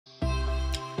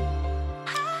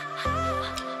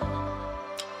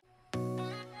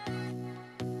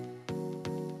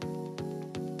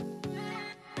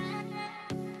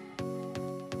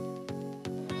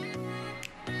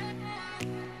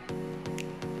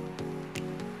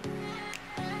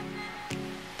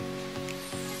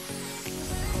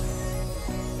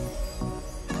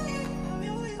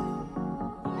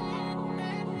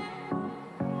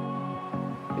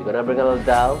We're gonna bring a little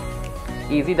dhall,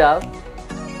 easy dhall,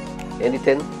 in the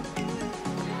tin.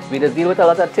 We just deal with a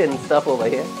lot of tin stuff over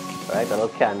here, right? A little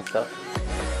canned stuff.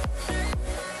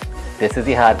 This is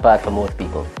the hard part for most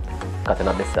people, cutting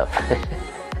up this stuff.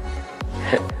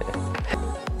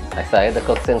 I started to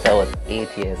cook since I was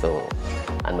 8 years old,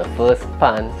 and my first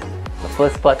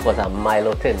pot was a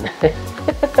Milo tin.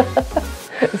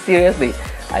 Seriously,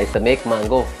 I used to make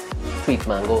mango, sweet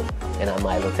mango, in a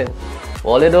Milo tin.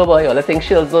 All you know, boy, all I think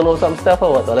Shurls don't know some stuff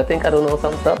or what? All I think I don't know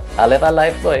some stuff? I live a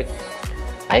life, boy.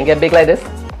 I ain't get big like this.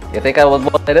 You think I was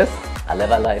born like this? I live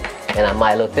a life in a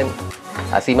Milo tin.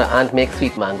 I see my aunt make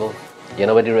sweet mango, you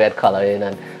know, with the red coloring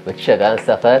and with sugar and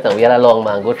stuff like that, and we had a long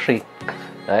mango tree,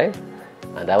 right?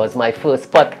 And that was my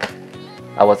first pot.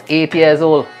 I was 8 years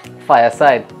old,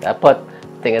 fireside. I put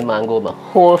thing in mango. My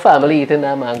whole family eating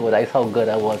that mango. That's how good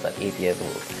I was at 8 years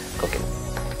old cooking.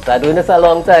 So I'm doing this a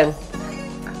long time.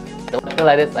 Don't feel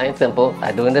like this, I ain't simple.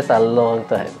 I'm doing this a long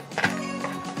time.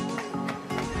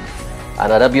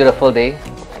 Another beautiful day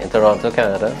in Toronto,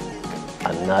 Canada.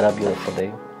 Another beautiful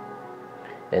day.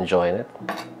 Enjoying it.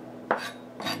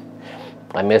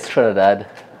 I miss Trinidad,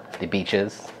 the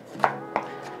beaches.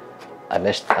 I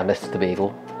miss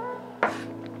Tobago.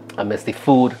 I miss the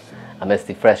food. I miss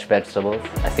the fresh vegetables.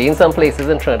 I've seen some places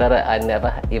in Trinidad I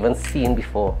never even seen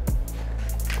before,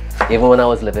 even when I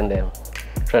was living there.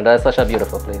 Trinidad is such a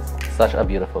beautiful place. Such a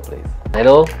beautiful place. I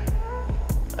know.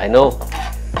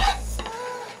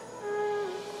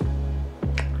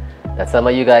 That some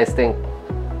of you guys think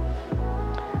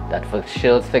that for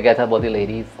Shurls forget about the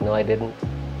ladies. No, I didn't.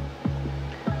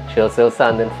 Shurls still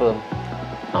standing firm.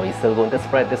 And we still going to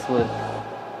spread this word.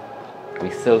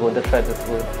 We still going to spread this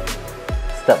word.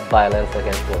 Stop violence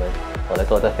against women. Well, I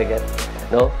thought I forget.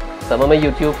 No, some of my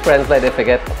YouTube friends like they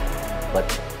forget. But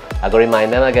I gotta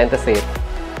remind them again to say it.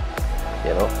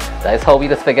 You know, that is how we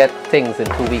just forget things in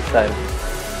 2 weeks' time.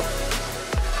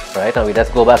 Right? And we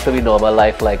just go back to the normal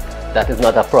life like that is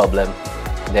not a problem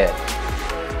there.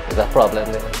 There's a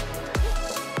problem there.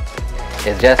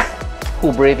 It's just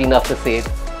who brave enough to say it.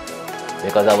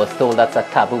 Because I was told that's a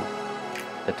taboo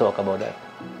to talk about that.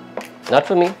 Not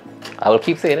for me. I will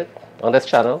keep saying it on this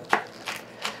channel.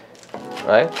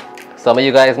 Right? Some of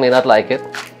you guys may not like it.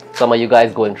 Some of you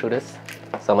guys going through this.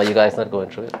 Some of you guys not going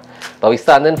through it. But we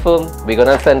standing firm. We're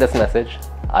gonna send this message.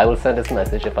 I will send this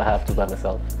message if I have to by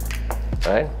myself.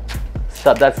 Right?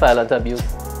 Stop that silent abuse.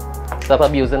 Stop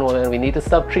abusing women. We need to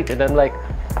stop treating them like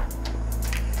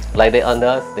they're under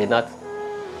us. They're not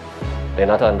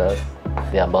under us.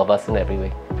 They're above us in every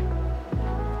way.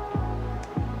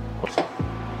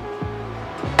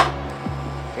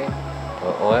 Okay.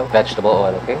 Oil, vegetable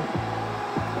oil, okay?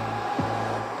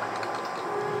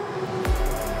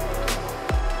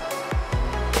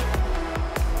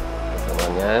 Some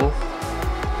onions.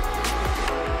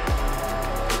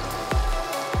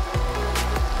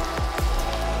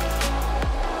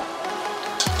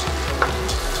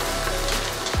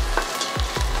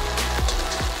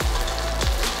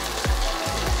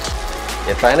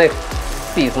 You're trying to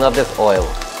season up this oil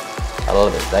a little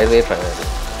bit. That's what you're trying to do.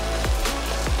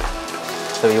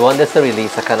 So you want this to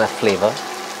release a kind of flavor.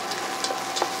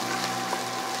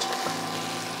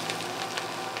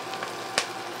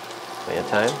 For your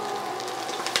time.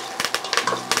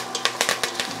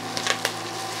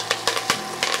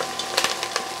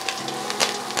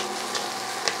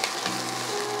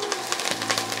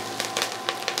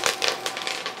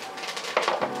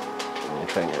 You're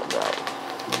trying it out.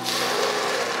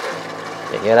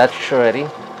 You hear that already?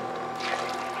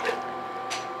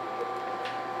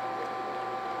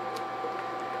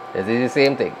 This is the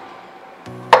same thing.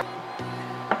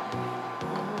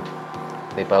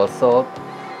 Pepper, salt.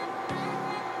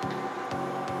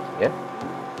 Yeah.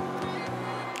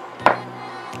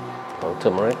 Or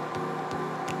turmeric.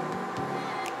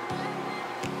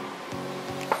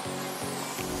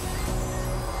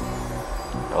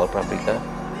 Or paprika.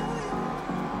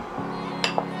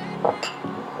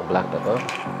 Or black pepper.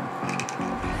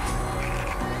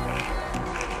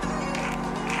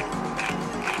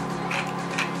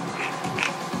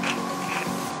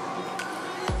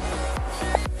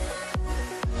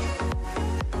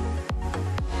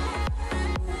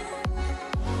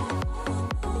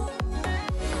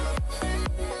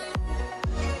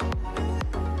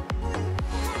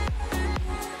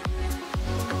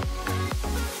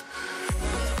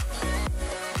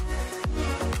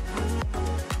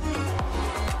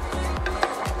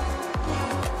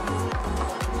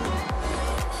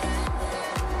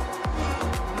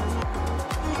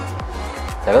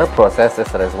 I'm going to process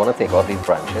this, so I just want to take off these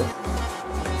branches.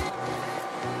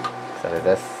 So I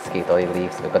just skate all the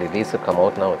leaves, because the leaves will come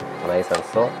out now nice and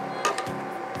soft.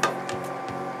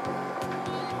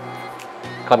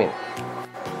 Come in.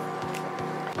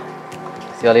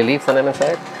 See all the leaves on them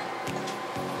inside?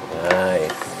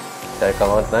 Nice. See how it come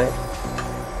out nice?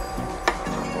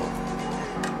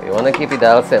 You want to keep it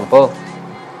Dhall simple.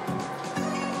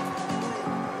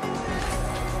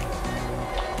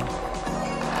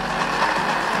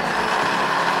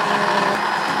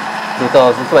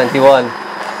 (2021)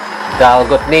 Dhall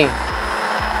got me.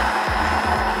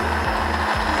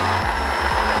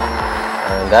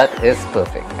 And that is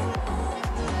perfect.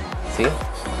 See?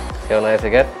 See how nice I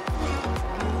get?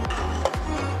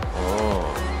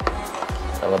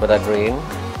 A little bit of green.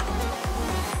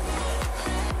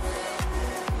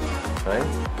 Right?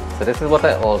 So this is what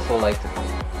I also like to do.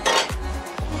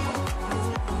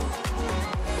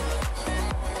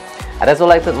 I just don't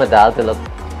like my Dhall to look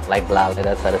like Blal. So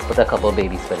I just put a couple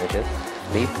baby spinaches.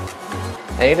 Leaf.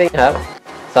 Anything you have.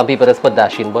 Some people just put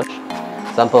dasheen bush.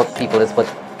 Some people just put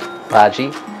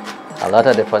bhaji. A lot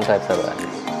of different types of bhaji.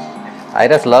 I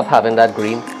just love having that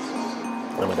green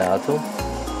on my Dhall too.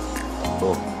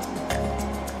 Boom.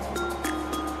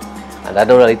 And that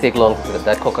don't really take long to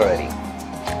that cook already.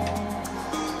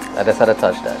 I just had to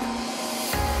touch that.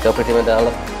 See how pretty my Dhall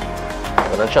look?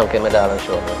 I'm gonna chunk in my Dhall and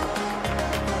show them.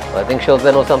 Well, I think Shurls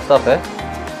they know some stuff, eh?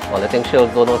 Well, I think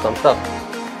Shurls don't know some stuff.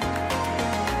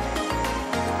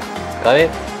 Come in.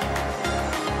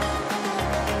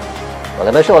 Well,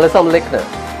 let me show you some lick now.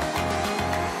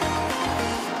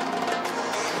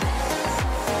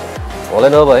 All I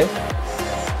know, boy.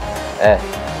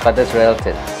 Cut this real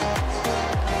thin.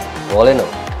 All I know.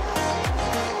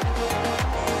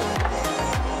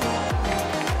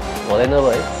 All I know,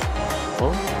 boy.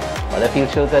 Well, a few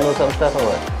Shurls I know some stuff or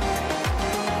what?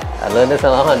 I learned this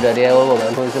from a 100-year-old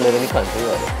woman who used to live in the country.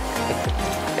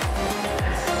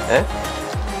 Eh?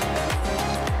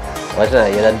 Watch now,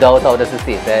 you don't doubt how this is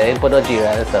safe. I didn't put no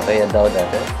jeera and stuff, you doubt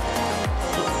that. Eh?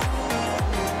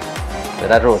 Look at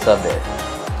that roast up there.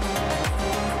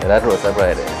 Look at that roast up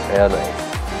right there. Real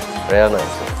nice. Real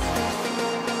nice.